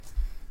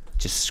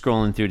Just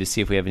scrolling through to see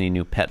if we have any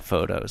new pet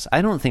photos.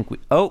 I don't think we...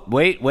 Oh,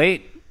 wait.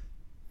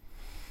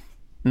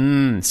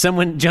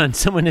 Someone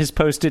has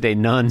posted a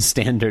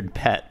non-standard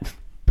pet.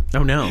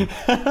 Oh, no.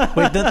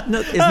 Wait,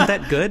 no, isn't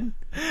that good?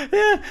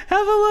 Yeah,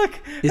 have a look.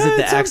 Is it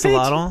the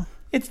axolotl?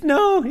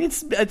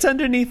 It's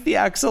underneath the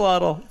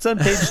axolotl. It's on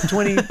page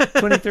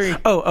 23.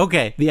 Oh,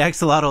 okay. The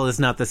axolotl is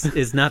not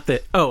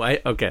the.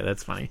 Okay,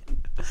 that's funny.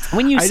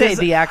 When you say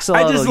the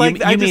axolotl,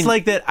 I just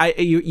like that.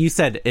 You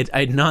said it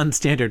a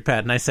non-standard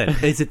pet, and I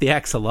said, "Is it the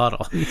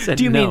axolotl?" You said,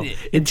 "Do you no, mean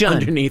it's John,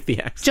 underneath the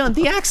axolotl?" John,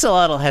 the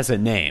axolotl has a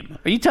name.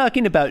 Are you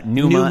talking about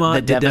Newmont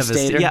the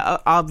Devastator? Yeah,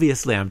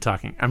 obviously, I'm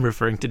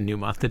referring to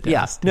Newmont the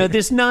Devastator. Yeah, no,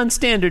 this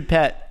non-standard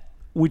pet,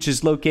 which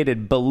is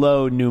located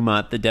below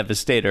Newmont the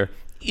Devastator,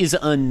 is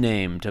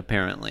unnamed,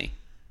 apparently.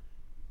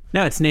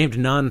 No, it's named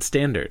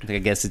non-standard. I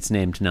guess it's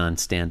named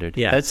non-standard.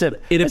 Yeah, it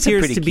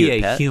appears to be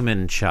a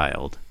human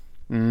child.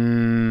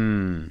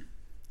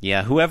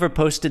 Yeah, whoever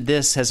posted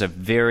this has a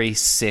very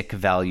sick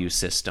value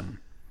system.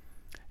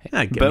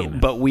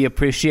 But we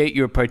appreciate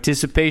your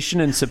participation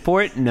and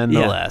support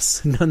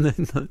nonetheless.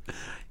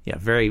 Yeah,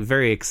 very,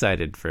 very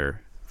excited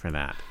for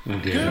that.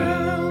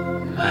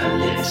 Girl, my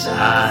lips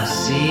are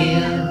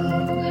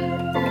sealed.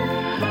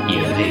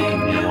 You make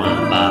me want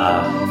to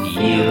barf.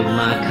 Yield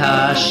my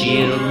car,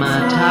 shield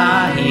my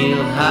tie,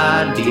 heel,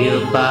 high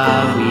deal,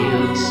 bar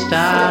wheel,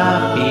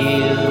 stop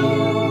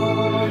you.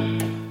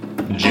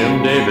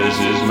 Jim Davis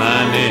is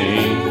my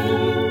name.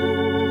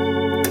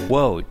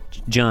 Whoa,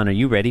 John, are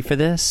you ready for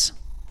this?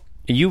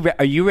 Are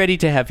you ready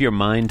to have your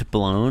mind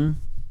blown?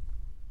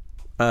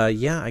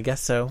 Yeah, I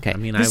guess so. Okay. I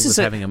mean, I was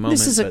having a moment.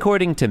 This is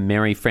according to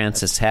Mary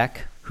Frances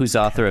Heck, who's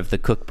author of the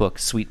cookbook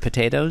Sweet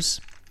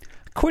Potatoes.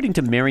 According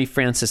to Mary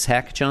Frances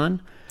Heck,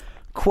 John,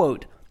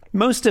 quote,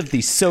 most of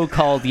the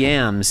so-called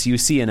yams you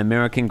see in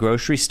American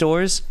grocery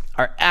stores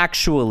are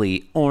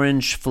actually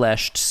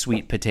orange-fleshed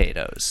sweet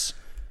potatoes.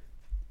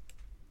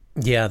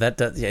 Yeah, that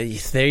does. Yeah,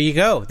 there you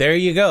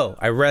go.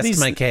 I rest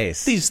my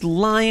case. These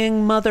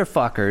lying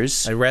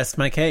motherfuckers. I rest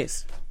my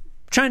case.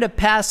 Trying to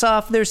pass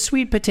off their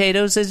sweet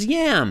potatoes as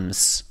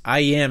yams. I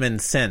am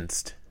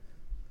incensed.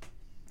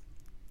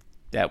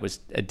 That was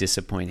a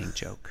disappointing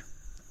joke.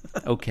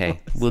 Okay,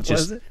 we'll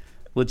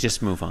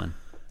just move on.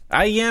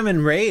 I am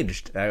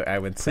enraged, I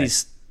would say.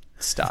 Please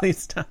stop. Please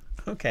stop.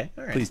 Okay,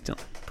 all right. Please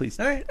don't. Please.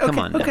 All right. Come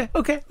on. Okay.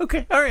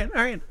 All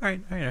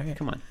right.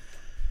 Come on.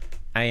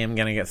 I am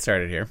going to get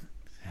started here.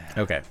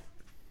 Okay.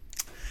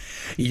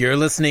 You're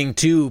listening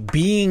to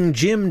Being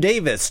Jim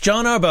Davis,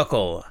 John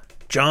Arbuckle.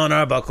 John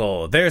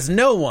Arbuckle. There's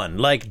no one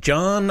like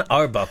John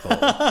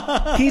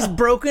Arbuckle. He's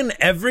broken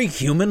every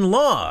human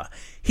law.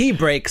 He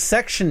breaks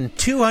Section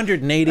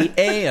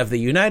 280A of the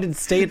United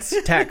States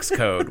Tax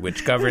Code,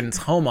 which governs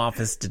home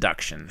office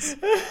deductions.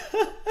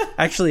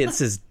 Actually, it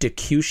says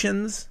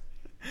decutions.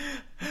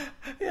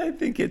 Yeah, I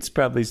think it's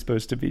probably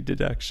supposed to be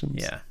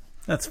deductions. Yeah,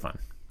 that's fun.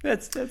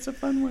 That's a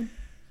fun one.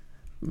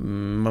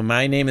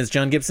 My name is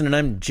John Gibson, and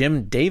I'm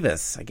Jim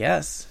Davis, I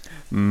guess.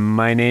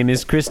 My name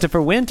is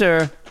Christopher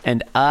Winter,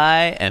 and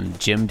I am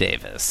Jim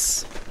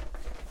Davis.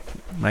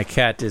 My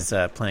cat is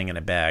playing in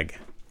a bag.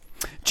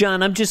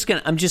 John, I'm just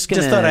gonna. Just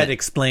thought I'd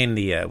explain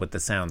what the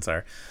sounds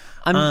are.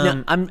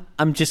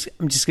 I'm just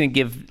gonna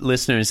give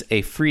listeners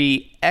a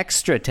free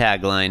extra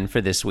tagline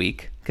for this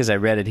week because I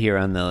read it here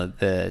on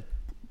the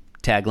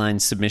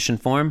tagline submission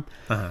form.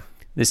 Uh-huh.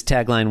 This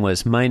tagline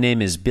was, "My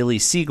name is Billy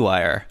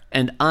Seguire,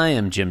 and I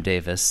am Jim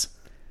Davis."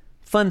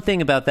 Fun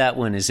thing about that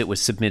one is it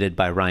was submitted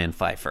by Ryan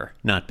Pfeiffer,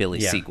 not Billy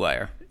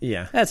Seguire.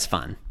 Yeah, that's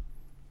fun.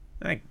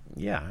 I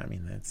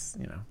mean, that's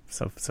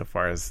so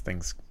far as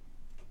things.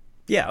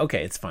 Yeah,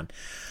 okay, it's fun.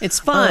 It's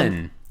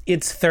fun.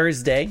 It's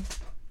Thursday.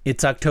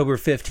 It's October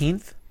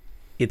 15th.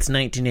 It's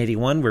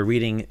 1981. We're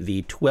reading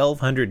the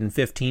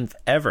 1215th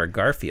ever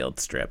Garfield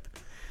strip.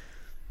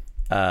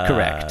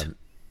 Correct.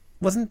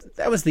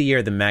 That was the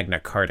year the Magna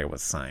Carta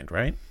was signed,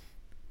 right?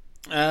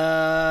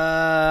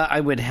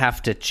 I would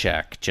have to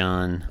check,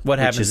 John. What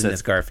happens in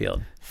this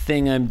Garfield?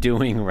 Thing I'm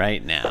doing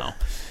right now.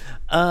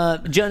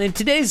 John, in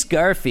today's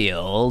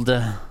Garfield,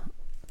 the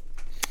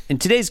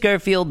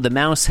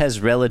mouse has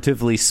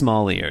relatively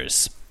small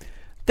ears.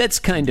 That's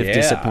kind of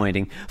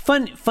disappointing.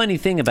 Funny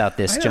thing about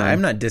this, John.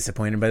 I'm not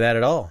disappointed by that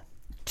at all.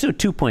 So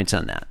 2 points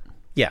on that.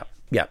 Yeah.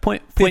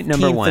 Point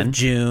number 1. Of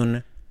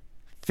June,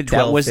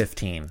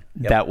 1215.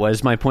 Yep. That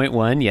was my point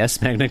 1.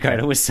 Yes, Magna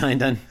Carta was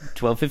signed on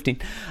 1215.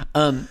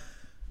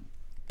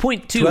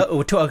 Point 2.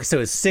 So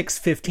it's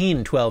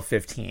 6/15,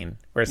 1215.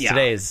 Whereas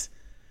today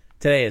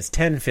is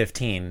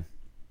 10/15,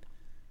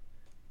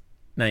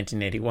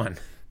 1981.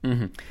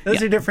 Mm-hmm.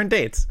 Those are different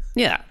dates.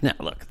 Yeah. Now,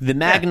 look, the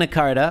Magna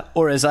Carta,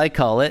 or as I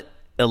call it,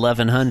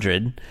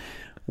 1100,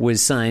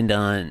 was signed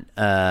on,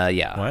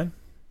 What?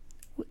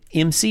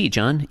 MC,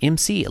 John.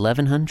 MC,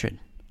 1100.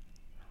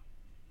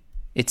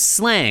 It's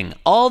slang.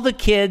 All the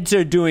kids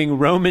are doing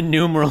Roman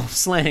numeral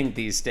slang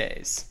these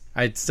days.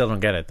 I still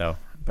don't get it, though.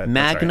 But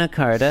Magna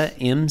Carta,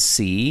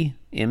 MC.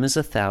 M is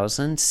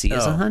 1,000. C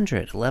is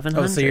 100.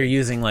 1100. Oh, so you're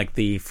using like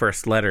the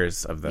first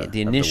letters of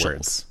the initials. Of the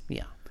words.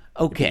 Yeah.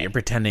 Okay. You're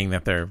pretending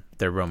that they're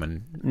they're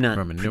Roman Not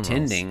Roman numerals.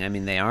 pretending. I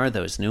mean, they are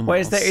those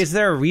numerals. Why is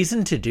there a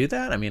reason to do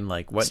that? I mean,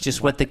 like what? It's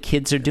just what the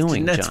kids are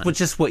doing, That's John.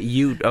 just what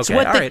you. Okay, It's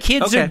what all the right,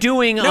 kids okay. are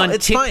doing No, on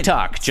it's fine.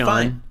 TikTok, It's John.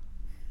 fine.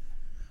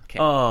 Okay.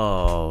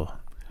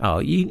 Oh,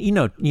 you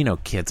know,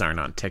 kids aren't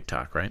on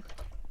TikTok, right?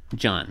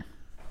 John.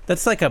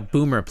 That's like a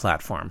boomer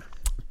platform.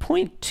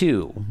 Point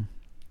 2.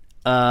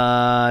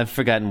 I've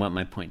forgotten what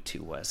my point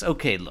 2 was.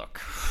 Okay,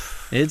 look.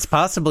 It's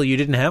possible you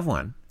didn't have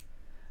one.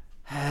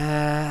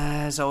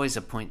 There's always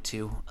a point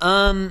 2.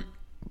 Oh,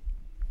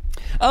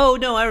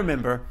 no, I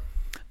remember.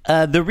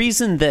 The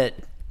reason that...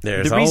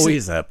 There's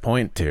always a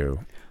point to.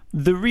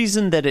 The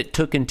reason that it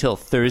took until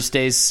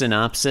Thursday's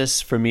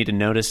synopsis for me to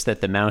notice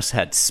that the mouse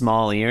had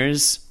small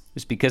ears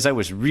was because I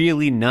was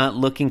really not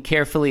looking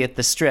carefully at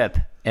the strip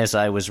as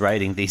I was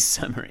writing these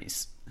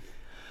summaries.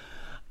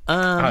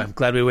 I'm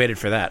glad we waited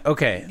for that.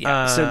 Okay.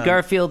 So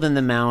Garfield and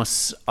the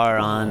mouse are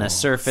on a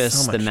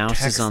surface. so The much mouse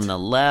text. is on the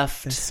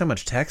left. There's so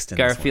much text in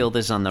this Garfield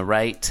is on the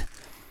right.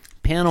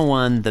 Panel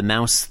 1, the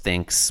mouse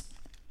thinks,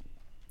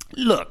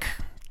 "Look,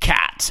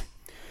 cat,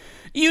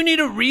 you need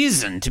a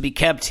reason to be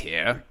kept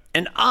here,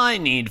 and I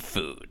need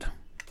food.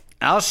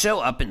 I'll show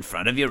up in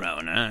front of your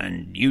owner,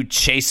 and you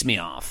chase me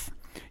off.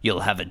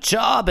 You'll have a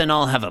job, and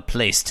I'll have a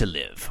place to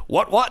live.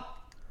 What?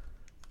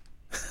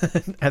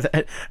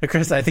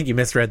 Chris, I think you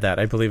misread that.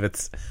 I believe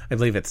it's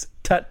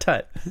tut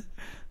tut.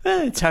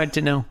 It's hard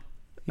to know.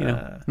 You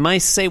know,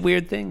 mice say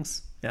weird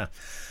things. Yeah.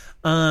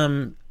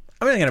 I'm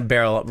really going to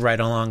barrel right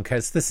along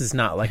because this is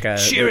not like a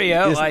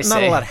Cheerio, not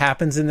say. a lot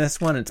happens in this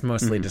one. It's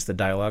mostly just a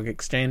dialogue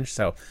exchange.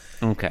 So,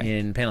 Okay.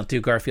 in panel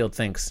 2, Garfield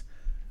thinks,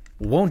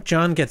 "Won't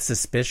John get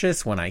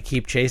suspicious when I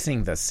keep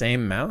chasing the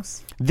same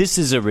mouse?" This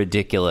is a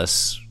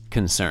ridiculous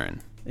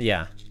concern.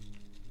 Yeah,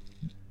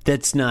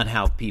 That's not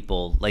how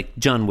people, like,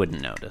 John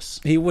wouldn't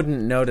notice. he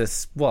wouldn't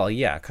notice. Well,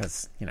 yeah,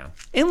 because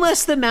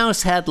Unless the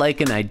mouse had,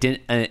 like, an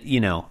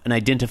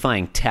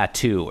identifying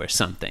tattoo or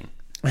something.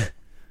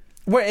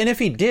 Well, and if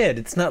he did,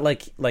 it's not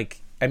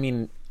like I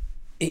mean,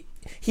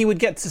 he would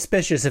get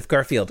suspicious if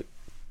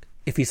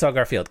he saw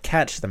Garfield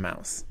catch the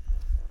mouse.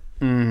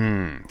 You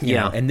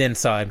know, and then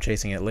saw him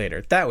chasing it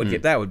later. That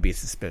would be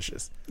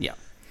suspicious. Yeah.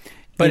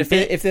 But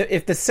In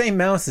if the same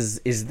mouse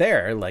is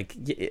there,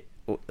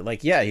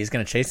 yeah, he's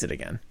gonna chase it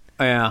again.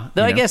 Yeah.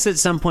 Though I guess at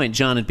some point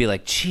John would be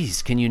like,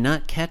 "Geez, can you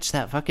not catch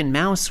that fucking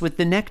mouse with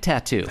the neck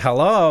tattoo?"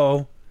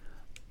 Hello,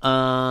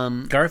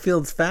 Um.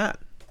 Garfield's fat.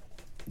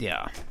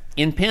 Yeah.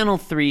 In panel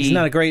 3, He's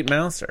not a great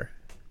mouser.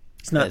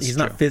 He's not. That's He's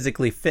true. not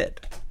physically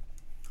fit.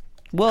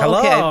 well,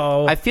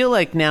 Hello? okay. I feel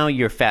like now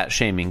you're fat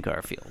shaming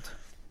Garfield.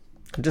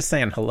 I'm just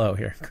saying hello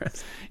here,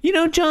 Chris. You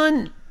know,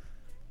 John,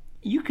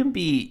 you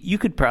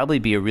could probably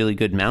be a really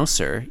good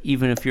mouser,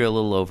 even if you're a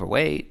little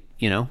overweight.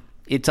 You know,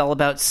 it's all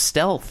about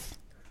stealth.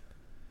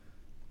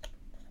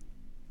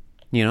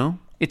 You know,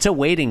 it's a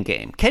waiting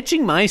game.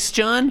 Catching mice,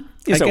 John,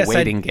 is a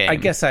waiting game. I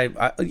guess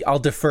I'll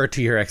defer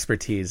to your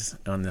expertise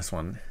on this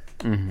one.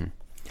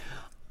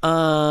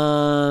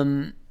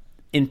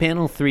 In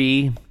panel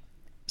 3,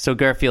 so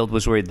Garfield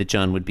was worried that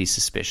John would be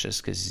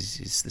suspicious because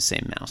he's the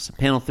same mouse. In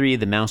panel 3,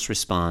 the mouse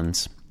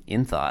responds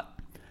in thought,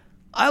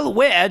 "I'll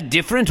wear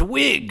different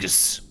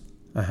wigs."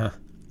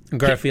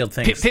 Garfield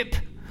Pip thinks. pip.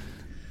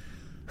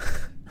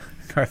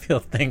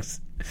 Garfield thinks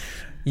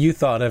you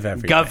thought of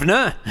everything.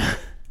 Governor.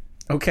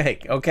 Okay,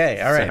 all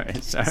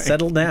right. Sorry.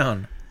 Settle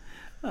down.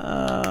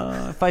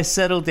 If I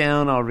settle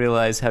down, I'll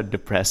realize how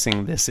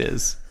depressing this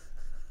is.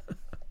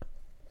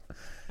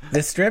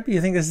 This strip,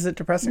 you think this is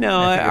depressing? No,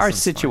 I think this our one's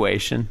fine.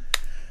 situation.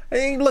 I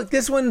mean, look,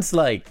 this one's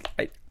like,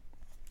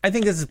 I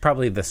think this is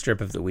probably the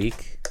strip of the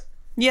week.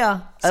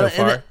 Yeah. So and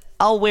far?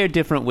 I'll wear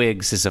different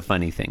wigs is a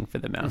funny thing for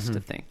the mouse to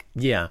think.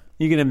 Yeah.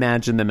 You can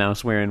imagine the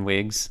mouse wearing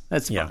wigs.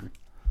 That's Yeah. fun.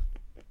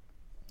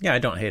 Yeah, I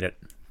don't hate it.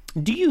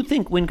 Do you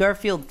think when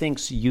Garfield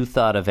thinks you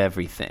thought of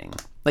everything,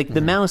 like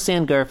the mouse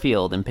and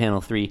Garfield in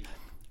panel 3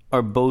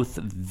 are both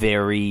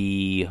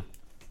very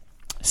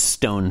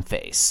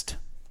stone-faced,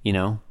 you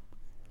know?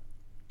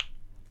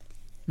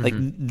 Like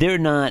they're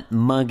not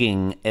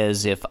mugging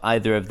as if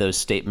either of those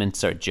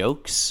statements are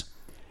jokes.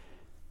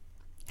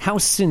 How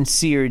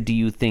sincere do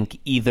you think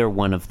either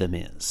one of them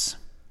is?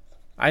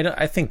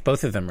 I think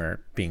both of them are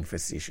being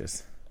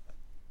facetious.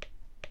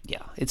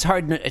 Yeah, it's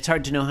hard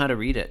to know how to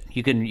read it.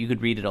 You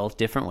could read it all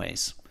different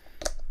ways.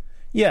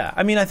 Yeah,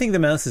 I mean, I think the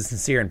mouse is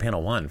sincere in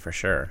panel 1 for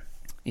sure.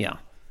 Yeah.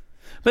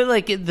 But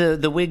like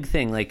the wig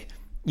thing, like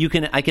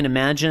I can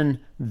imagine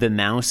the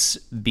mouse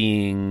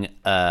being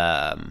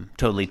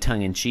totally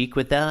tongue in cheek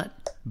with that,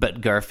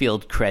 but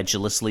Garfield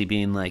credulously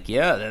being like,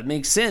 "Yeah, that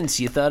makes sense.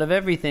 You thought of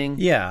everything."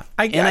 Yeah,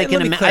 I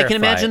can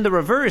imagine the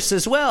reverse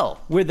as well,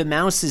 where the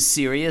mouse is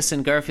serious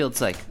and Garfield's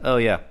like, "Oh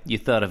yeah, you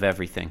thought of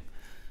everything."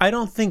 I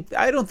don't think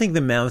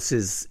the mouse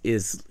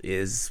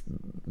is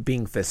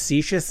being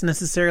facetious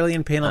necessarily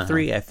in panel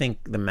 3. I think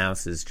the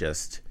mouse is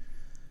just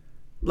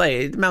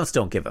like, the mouse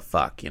don't give a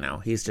fuck, you know.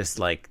 He's just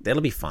like,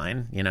 that'll be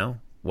fine, you know,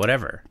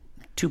 whatever.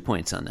 2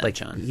 points on that, Like,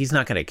 John. he's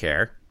not going to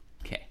care.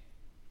 Okay.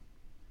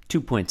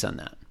 2 points on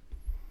that.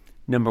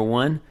 Number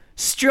 1,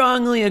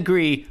 strongly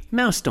agree.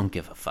 Mouse don't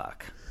give a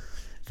fuck.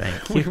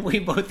 Thank you. We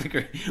both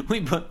agree. We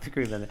both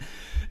agree with that.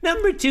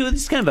 Number 2,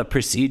 this is kind of a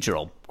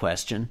procedural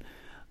question.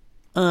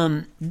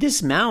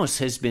 This mouse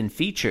has been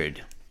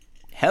featured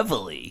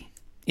heavily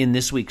in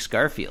this week's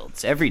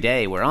Garfields. Every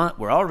day, we're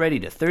already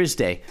to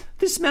Thursday.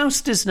 This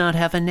mouse does not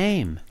have a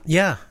name.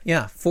 Yeah.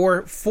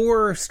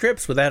 4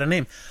 strips without a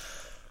name.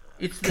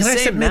 It's the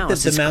same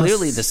mouse. It's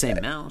clearly the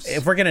same mouse.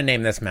 If we're going to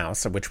name this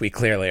mouse, which we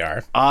clearly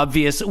are.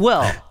 Obvious.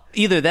 Well,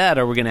 either that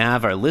or we're going to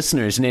have our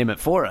listeners name it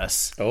for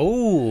us.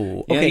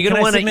 Oh, okay. Yeah, you're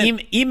going to want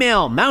to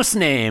email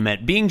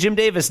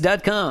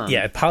mousename@beingjimdavis.com.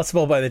 Yeah,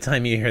 possible by the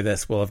time you hear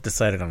this, we'll have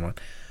decided on one.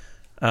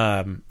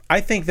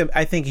 I think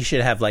you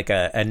should have like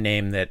a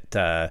name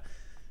that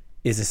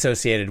is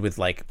associated with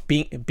like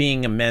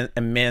being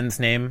a man's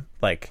name,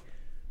 like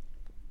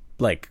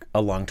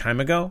a long time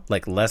ago,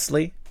 like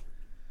Leslie.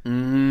 What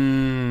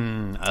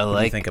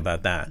do you think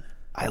about that?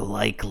 I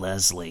like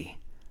Leslie.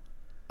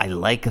 I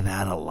like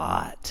that a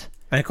lot.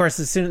 And of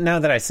course, now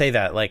that I say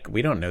that, like,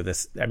 we don't know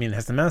this. I mean,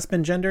 has the mouse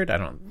been gendered? I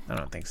don't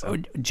think so.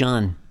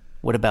 John,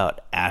 what about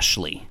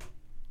Ashley?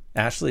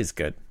 Ashley's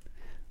good.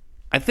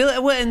 I feel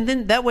and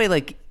then that way,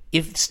 like,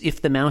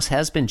 if the mouse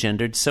has been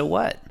gendered, so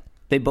what?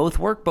 They both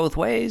work both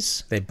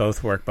ways. They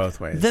both work both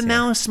ways. The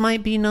mouse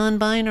might be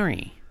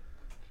non-binary.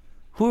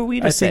 Who are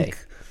we to say?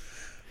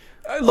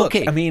 Look,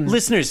 okay, I mean,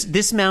 listeners,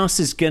 this mouse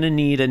is going to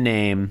need a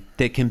name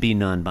that can be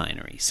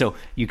non-binary. So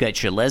you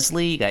got your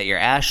Leslie, you got your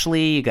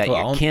Ashley, you got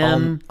your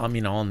Kim. All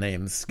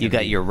names. You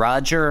got your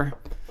Roger.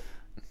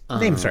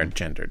 Names aren't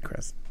gendered,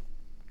 Chris.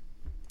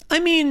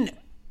 I mean,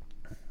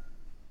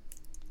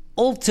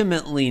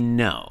 ultimately,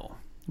 no.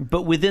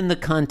 But within the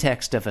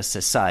context of a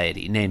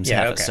society, names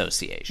have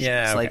associations.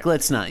 Yeah, okay. Like,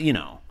 let's not,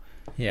 Yeah.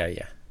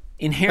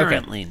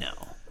 Inherently, no.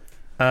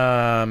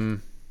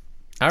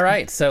 All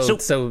right, so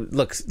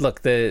look,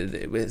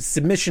 the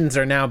submissions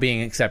are now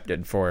being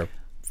accepted for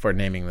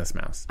naming this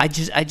mouse. I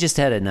just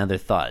had another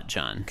thought,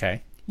 John.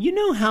 Okay. You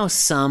know how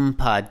some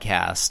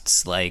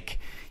podcasts, like,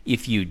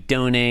 if you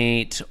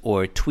donate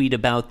or tweet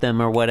about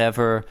them or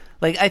whatever,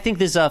 like, I think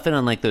this is often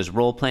on, like, those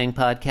role-playing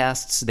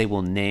podcasts, they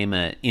will name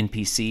an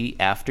NPC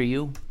after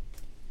you.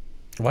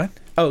 What?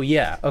 Oh,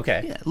 yeah,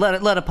 okay. Yeah, a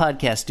lot of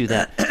podcasts do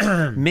that.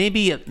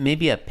 maybe a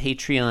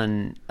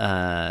Patreon,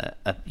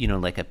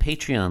 like a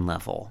Patreon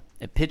level.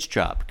 A pitch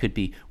drop could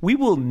be, we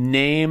will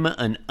name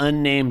an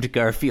unnamed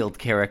Garfield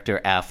character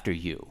after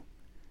you.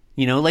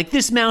 Like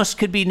this mouse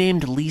could be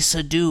named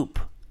Lisa Dupe.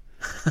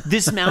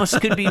 This mouse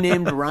could be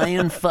named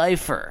Ryan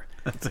Pfeiffer.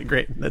 That's a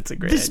great This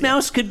idea.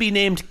 mouse could be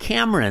named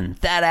Cameron,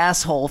 that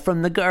asshole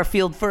from the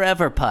Garfield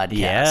Forever podcast.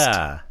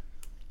 Yeah.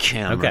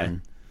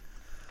 Cameron.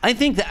 Okay. I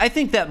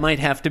think that might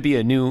have to be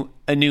a new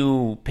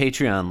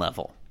Patreon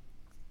level.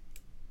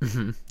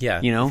 Mm-hmm.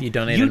 Yeah, if you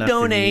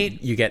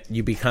donate,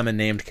 you become a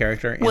named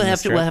character. We'll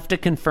have to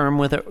confirm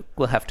with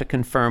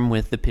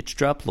the pitch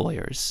drop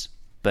lawyers.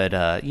 But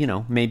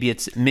maybe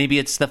it's the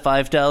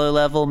 $5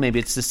 level, maybe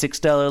it's the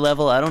 $6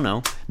 level. I don't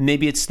know.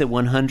 Maybe it's the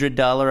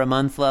 $100 a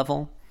month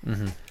level.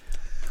 Mm-hmm.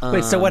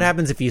 Wait, so what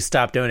happens if you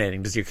stop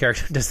donating? Does the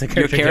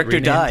character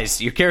get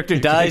dies? Your character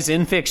dies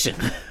in fiction.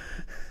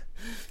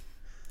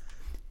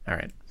 All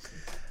right.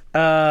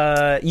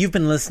 You've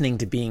been listening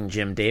to Being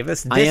Jim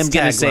Davis. I am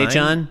going to say,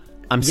 John,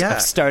 I've Yeah.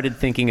 started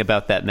thinking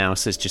about that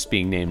mouse as just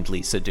being named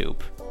Lisa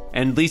Dupe.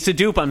 And Lisa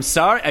Dupe, I'm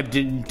sorry, I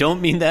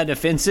don't mean that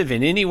offensive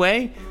in any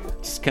way.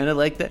 Just kind of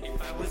like that,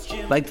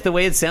 like the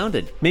way it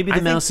sounded. Maybe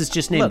the mouse is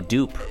just named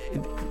Dupe.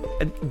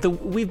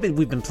 You've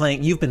been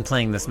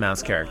playing this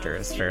mouse character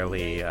as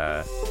fairly.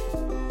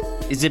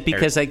 Is it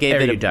because I gave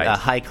it a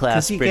high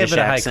class British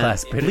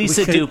accent?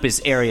 Lisa Dupe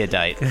is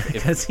erudite,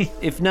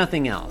 if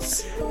nothing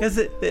else. Because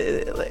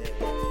the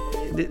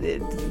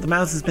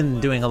mouse has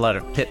been doing a lot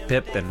of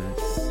pip and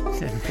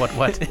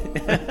what.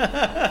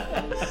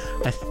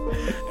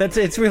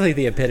 It's really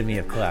the epitome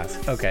of class.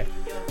 Okay.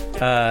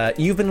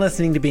 You've been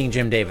listening to Being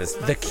Jim Davis,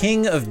 the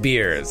king of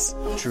beers.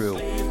 True.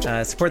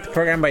 Support the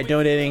program by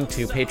donating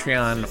to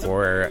Patreon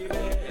or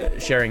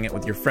sharing it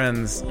with your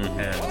friends.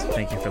 And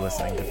thank you for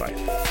listening. Goodbye.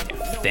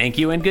 Thank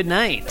you and good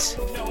night.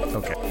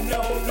 Okay.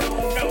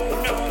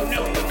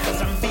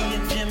 Cause I'm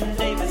being Jim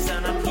Davis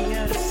and I'm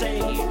here to say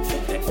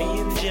that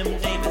being Jim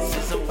Davis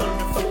is a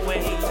wonderful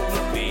way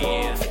to be.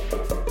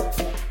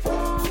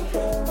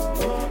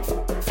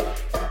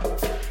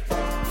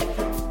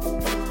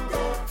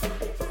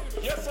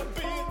 Yes, I'm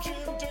being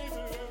Jim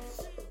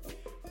Davis.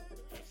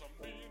 Yes, I'm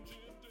being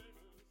Jim Davis.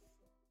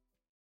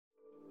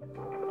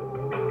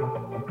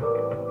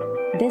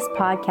 This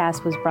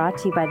podcast was brought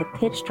to you by the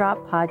Pitch Drop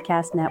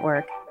Podcast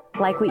Network.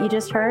 Like what you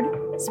just heard?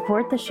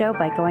 Support the show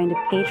by going to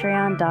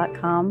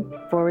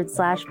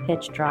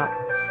patreon.com/pitchdrop.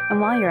 And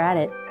while you're at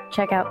it,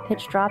 check out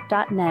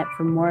pitchdrop.net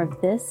for more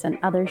of this and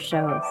other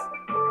shows.